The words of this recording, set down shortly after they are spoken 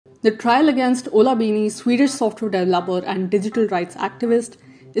The trial against Ola Bini, Swedish software developer and digital rights activist,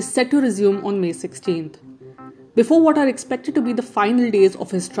 is set to resume on May 16th. Before what are expected to be the final days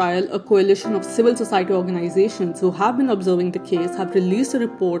of his trial, a coalition of civil society organizations who have been observing the case have released a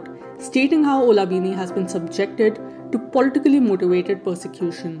report stating how Ola Bini has been subjected to politically motivated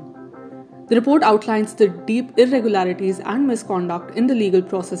persecution. The report outlines the deep irregularities and misconduct in the legal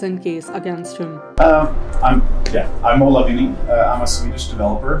process and case against him. I'm Ola Bini. I'm a Swedish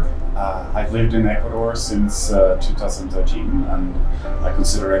developer. I've lived in Ecuador since 2013 and I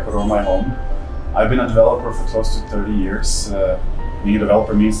consider Ecuador my home. I've been a developer for close to 30 years. Being a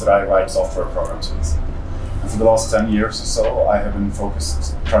developer means that I write software programs. And for the last 10 years or so, I have been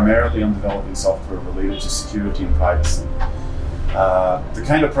focused primarily on developing software related to security and privacy. The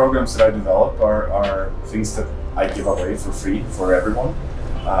kind of programs that I develop are things that I give away for free for everyone.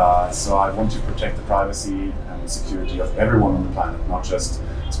 So I want to protect the privacy and security of everyone on the planet, not just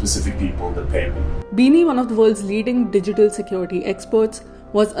specific people that pay me. Bini, one of the world's leading digital security experts,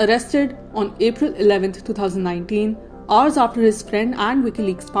 was arrested on April 11, 2019, hours after his friend and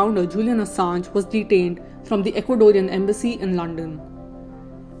WikiLeaks founder Julian Assange was detained from the Ecuadorian embassy in London.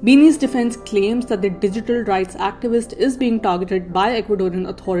 Bini's defense claims that the digital rights activist is being targeted by Ecuadorian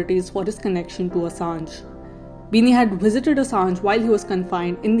authorities for his connection to Assange. Bini had visited Assange while he was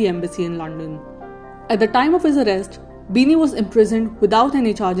confined in the embassy in London. At the time of his arrest, Bini was imprisoned without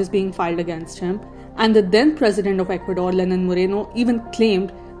any charges being filed against him, and the then president of Ecuador, Lenin Moreno, even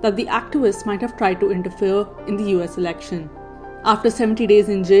claimed that the activists might have tried to interfere in the US election. After 70 days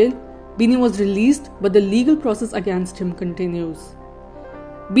in jail, Bini was released, but the legal process against him continues.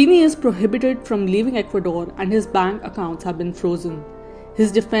 Bini is prohibited from leaving Ecuador and his bank accounts have been frozen.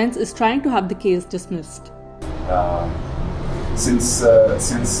 His defense is trying to have the case dismissed. Since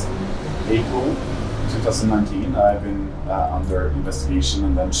April 2019, I've been under investigation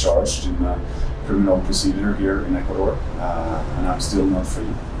and then charged in a criminal procedure here in Ecuador, and I'm still not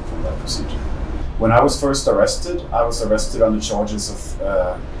free from that procedure. When I was first arrested, I was arrested on the charges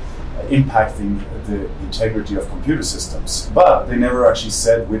of impacting the integrity of computer systems, but they never actually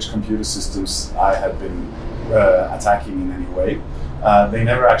said which computer systems I had been attacking in any way. They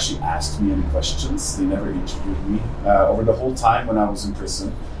never actually asked me any questions. They never interviewed me. Over the whole time when I was in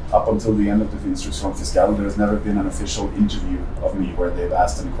prison, up until the end of the Instruction Fiscal, there has never been an official interview of me where they've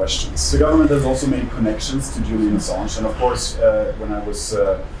asked any questions. The government has also made connections to Julian Assange, and of course, when I was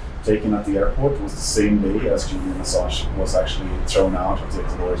taken at the airport, it was the same day as Julian Assange was actually thrown out of the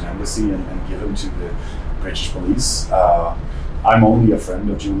Ecuadorian embassy and given to the British police. I'm only a friend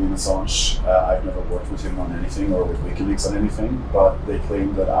of Julian Assange. I've never worked with him on anything or with WikiLeaks on anything, but they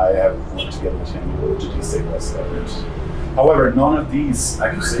claim that I have worked together with him in order to destabilize the government. However, none of these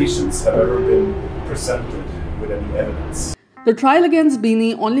accusations have ever been presented with any evidence. The trial against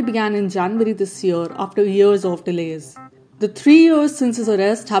Bini only began in January this year after years of delays. The 3 years since his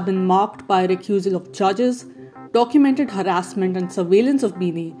arrest have been marked by recusal of judges, documented harassment and surveillance of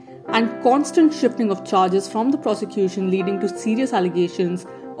Bini, and constant shifting of charges from the prosecution, leading to serious allegations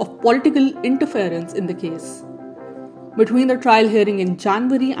of political interference in the case. Between the trial hearing in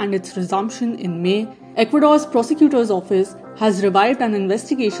January and its resumption in May, Ecuador's prosecutor's office has revived an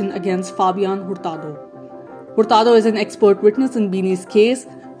investigation against Fabian Hurtado. Hurtado is an expert witness in Bini's case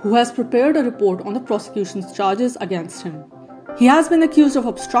who has prepared a report on the prosecution's charges against him. He has been accused of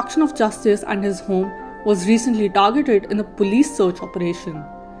obstruction of justice and his home was recently targeted in a police search operation.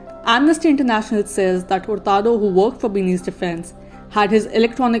 Amnesty International says that Hurtado, who worked for Bini's defense, had his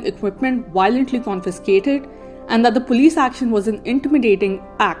electronic equipment violently confiscated and that the police action was an intimidating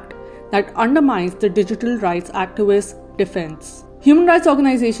act that undermines the digital rights activist's defense. Human rights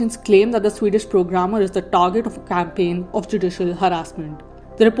organizations claim that the Swedish programmer is the target of a campaign of judicial harassment.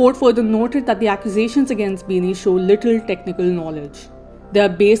 The report further noted that the accusations against Bini show little technical knowledge. They are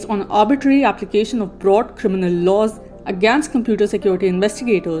based on arbitrary application of broad criminal laws against computer security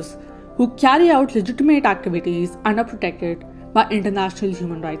investigators who carry out legitimate activities and are protected by international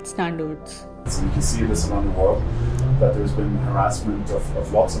human rights standards. So you can see this around the world, that there's been harassment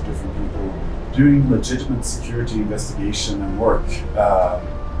of lots of different people doing legitimate security investigation and work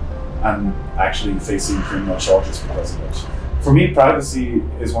and actually facing criminal charges because of it. For me, privacy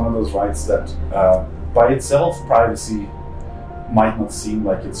is one of those rights that by itself, privacy might not seem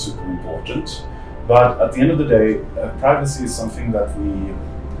like it's super important, but at the end of the day, privacy is something that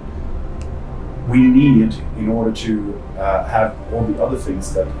we need in order to have all the other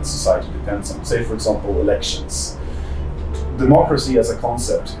things that society depends on. Say, for example, elections. Democracy as a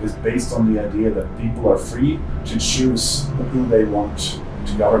concept is based on the idea that people are free to choose who they want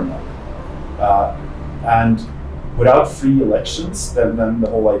to govern them. And without free elections, then the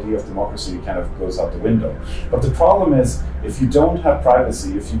whole idea of democracy kind of goes out the window. But the problem is, if you don't have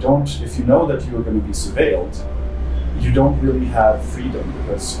privacy, if you know that you are going to be surveilled, you don't really have freedom,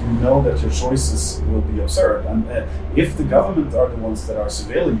 because you know that your choices will be observed. And if the government are the ones that are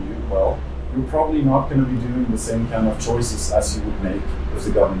surveilling you, well, you're probably not going to be doing the same kind of choices as you would make if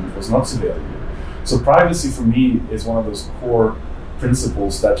the government was not surveilling you. So privacy for me is one of those core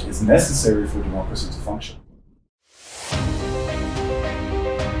principles that is necessary for democracy to function.